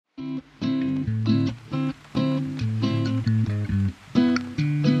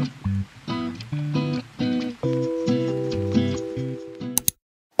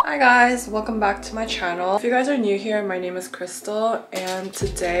guys, welcome back to my channel. If you guys are new here, my name is Krystal and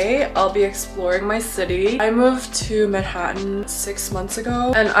today I'll be exploring my city. I moved to Manhattan 6 months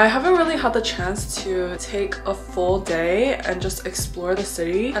ago and I haven't really had the chance to take a full day and just explore the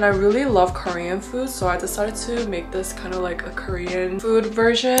city, and I really love Korean food, so I decided to make this kind of like a Korean food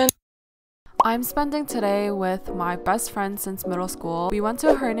version. I'm spending today with my best friend since middle school. We went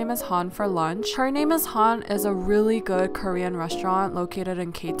to Her Name is Han for lunch. Her Name is Han is a really good Korean restaurant located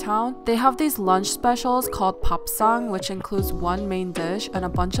in K-Town. They have these lunch specials called papsang, which includes one main dish and a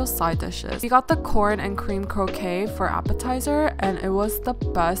bunch of side dishes. We got the corn and cream croquet for appetizer, and it was the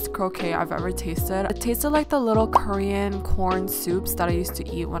best croquet I've ever tasted. It tasted like the little Korean corn soups that I used to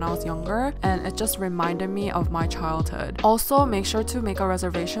eat when I was younger, and it just reminded me of my childhood. Also, make sure to make a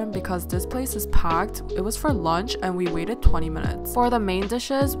reservation because this place is packed. It was for lunch and we waited 20 minutes. For the main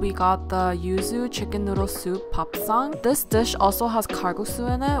dishes, we got the yuzu chicken noodle soup papsang. This dish also has kalguksu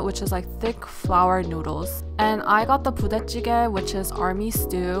in it, which is like thick flour noodles. And I got the budae-jjigae, which is army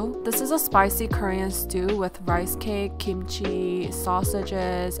stew. This is a spicy Korean stew with rice cake, kimchi,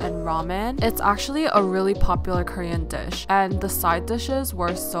 sausages, and ramen. It's actually a really popular Korean dish, and the side dishes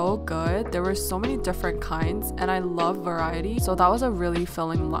were so good. There were so many different kinds and I love variety, so that was a really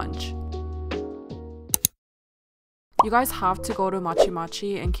filling lunch. You guys have to go to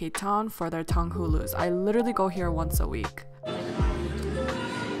Machi in K-Town for their tanghulus. I literally go here once a week. So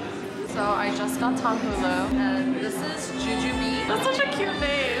I just got tanghulu, and this is jujube. That's such a cute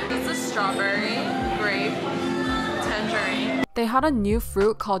name. This is strawberry, grape, tangerine. They had a new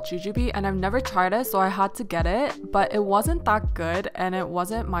fruit called jujube and I've never tried it, so I had to get it, but it wasn't that good and it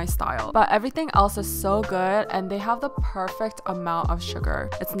wasn't my style. But everything else is so good, and they have the perfect amount of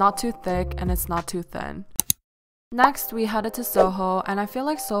sugar. It's not too thick and it's not too thin. Next, we headed to Soho, and I feel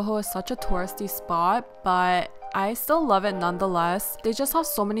like Soho is such a touristy spot, but I still love it nonetheless. They just have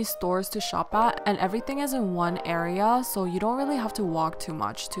so many stores to shop at and everything is in one area, so you don't really have to walk too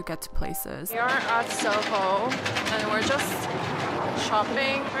much to get to places. We are at Soho and we're just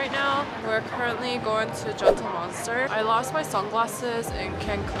shopping right now. We're currently going to Gentle Monster. I lost my sunglasses in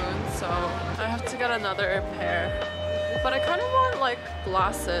Cancun, so I have to get another pair. But I kind of want like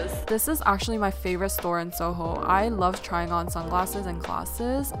glasses. This is actually my favorite store in Soho. I love trying on sunglasses and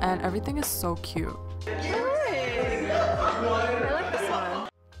glasses, and everything is so cute. Hi! I like this one.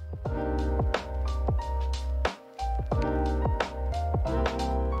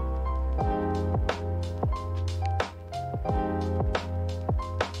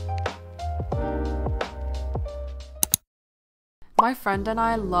 My friend and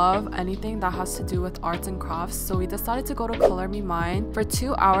I love anything that has to do with arts and crafts, so we decided to go to Color Me Mine. For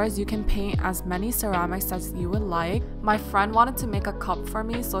 2 hours, you can paint as many ceramics as you would like. My friend wanted to make a cup for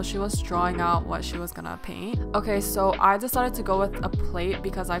me, so she was drawing out what she was gonna paint. Okay, so I decided to go with a plate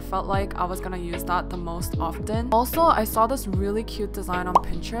because I felt like I was gonna use that the most often. Also, I saw this really cute design on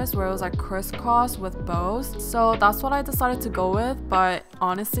Pinterest where it was like crisscross with bows, so that's what I decided to go with, but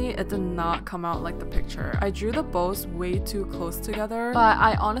honestly, it did not come out like the picture. I drew the bows way too close together, but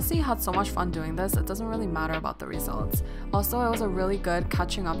I honestly had so much fun doing this, it doesn't really matter about the results. Also, it was a really good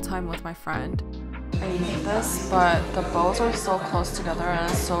catching up time with my friend. I made this, but the bows are so close together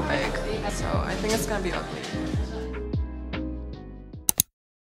and it's so big, so I think it's gonna be ugly.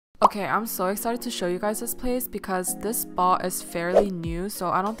 Okay, I'm so excited to show you guys this place because this spot is fairly new, so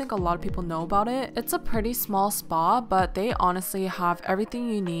I don't think a lot of people know about it. It's a pretty small spa, but they honestly have everything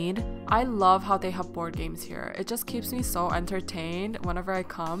you need. I love how they have board games here. It just keeps me so entertained whenever I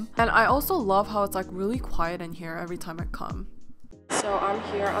come. And I also love how it's like really quiet in here every time I come. So I'm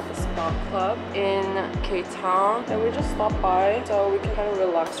here at the Spa Club in K-Town and we just stopped by so we can kind of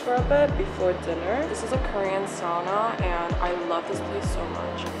relax for a bit before dinner. This is a Korean sauna and I love this place so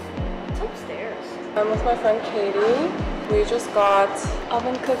much. It's upstairs. I'm with my friend Katie. We just got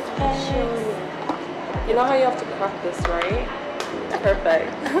oven cooked eggs. You know how you have to crack this, right?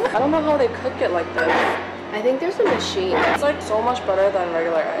 Perfect. I don't know how they cook it like this. I think there's a machine. It's like so much better than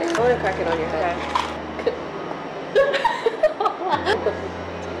regular eggs. I want to crack it on your head. Okay.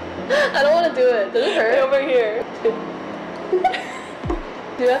 I don't want to do it. Does it hurt? Over here.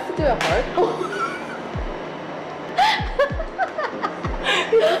 Do you have to do it hard?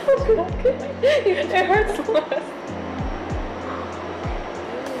 It hurts less.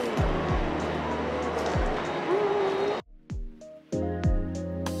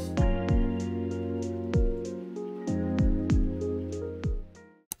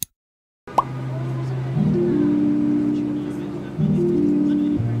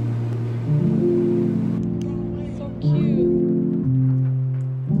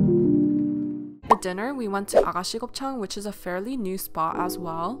 dinner, we went to ahgassi gopchang, which is a fairly new spot as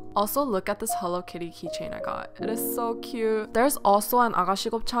well. Also, look at this Hello Kitty keychain I got. It is so cute. There's also an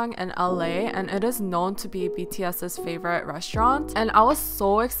ahgassi gopchang in LA, and it is known to be BTS's favorite restaurant. And I was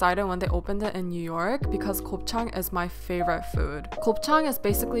so excited when they opened it in New York because gopchang is my favorite food. Gopchang is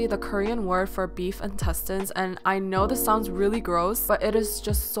basically the Korean word for beef intestines, and I know this sounds really gross, but it is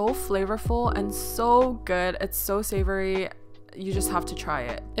just so flavorful and so good. It's so savory. You just have to try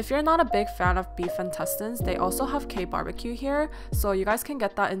it. If you're not a big fan of beef intestines, they also have K-barbecue here, so you guys can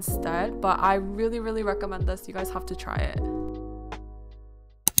get that instead, but I really recommend this. You guys have to try it.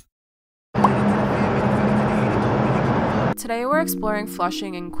 Today we're exploring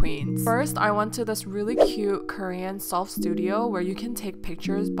Flushing in Queens. First, I went to this really cute Korean self-studio where you can take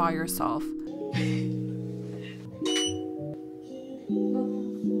pictures by yourself. I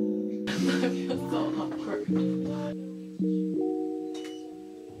feel so awkward.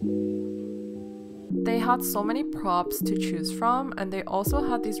 They had so many props to choose from, and they also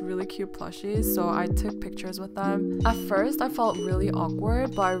had these really cute plushies, so I took pictures with them. At first I felt really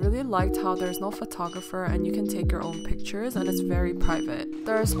awkward, but I really liked how there's no photographer and you can take your own pictures and it's very private.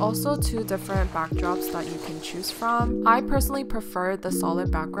 There's also 2 different backdrops that you can choose from. I personally preferred the solid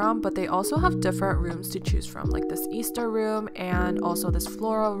background, but they also have different rooms to choose from, like this Easter room and also this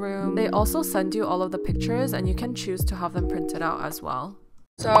floral room. They also send you all of the pictures and you can choose to have them printed out as well.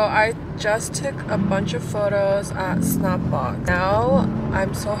 So I just took a bunch of photos at Snapbox. Now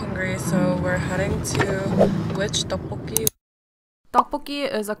I'm so hungry, so we're heading to which topokki? Tteokbokki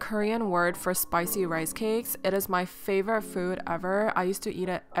is a Korean word for spicy rice cakes. It is my favorite food ever. I used to eat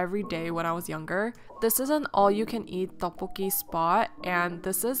it every day when I was younger. This is an all-you-can-eat tteokbokki spot, and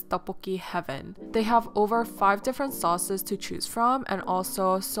this is tteokbokki heaven. They have over 5 different sauces to choose from, and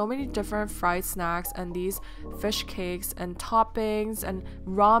also so many different fried snacks and these fish cakes and toppings and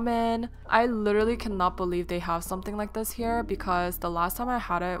ramen. I literally cannot believe they have something like this here because the last time I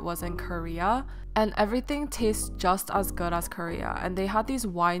had it was in Korea. And everything tastes just as good as Korea. And they had these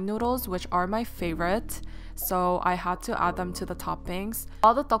wine noodles, which are my favorite, so I had to add them to the toppings.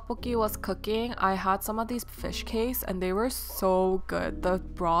 While the tteokbokki was cooking, I had some of these fish cakes and they were so good. The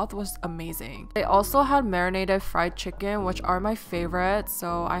broth was amazing. They also had marinated fried chicken, which are my favorite,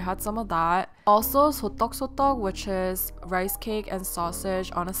 so I had some of that. Also sotok, which is rice cake and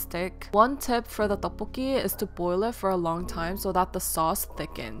sausage on a stick. One tip for the tteokbokki is to boil it for a long time so that the sauce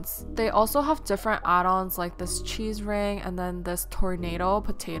thickens. They also have different add-ons like this cheese ring and then this tornado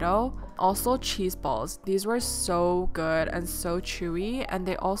potato. Also cheese balls. These were so good and so chewy, and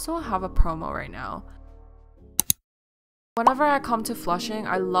they also have a promo right now. Whenever I come to Flushing,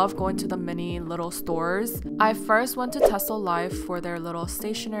 I love going to the mini little stores. I first went to Tesla Life for their little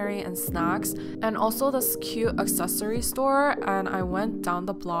stationery and snacks, and also this cute accessory store, and I went down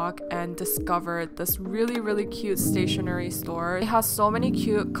the block and discovered this really cute stationery store. It has so many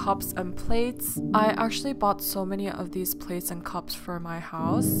cute cups and plates. I actually bought so many of these plates and cups for my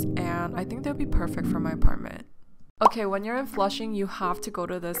house, and I think they'll be perfect for my apartment. Okay, when you're in Flushing, you have to go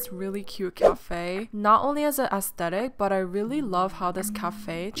to this really cute cafe. Not only is it aesthetic, but I really love how this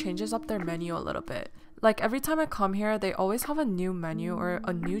cafe changes up their menu a little bit. Like every time I come here, they always have a new menu or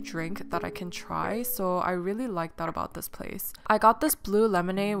a new drink that I can try, so I really like that about this place. I got this blue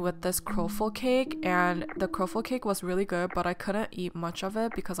lemonade with this croffle cake, and the croffle cake was really good, but I couldn't eat much of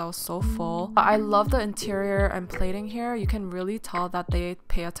it because I was so full. But I love the interior and plating here. You can really tell that they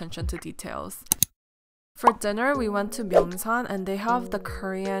pay attention to details. For dinner, we went to myungsan, and they have the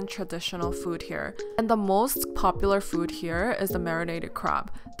Korean traditional food here. And the most popular food here is the marinated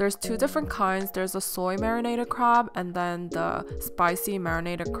crab. There's 2 different kinds. There's a soy marinated crab and then the spicy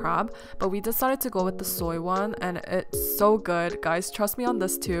marinated crab. But we decided to go with the soy one, and it's so good. Guys, trust me on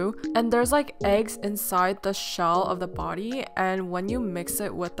this too. And there's like eggs inside the shell of the body, and when you mix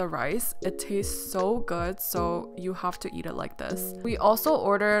it with the rice, it tastes so good, so you have to eat it like this. We also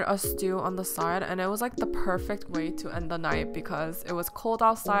ordered a stew on the side, and it was like the perfect way to end the night because it was cold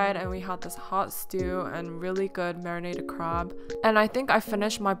outside and we had this hot stew and really good marinated crab. And I think I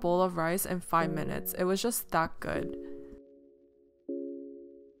finished my bowl of rice in 5 minutes. It was just that good.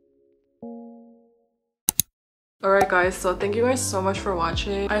 Alright guys, so thank you guys so much for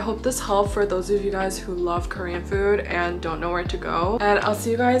watching. I hope this helped for those of you guys who love Korean food and don't know where to go. And I'll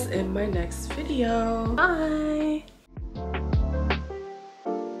see you guys in my next video. Bye!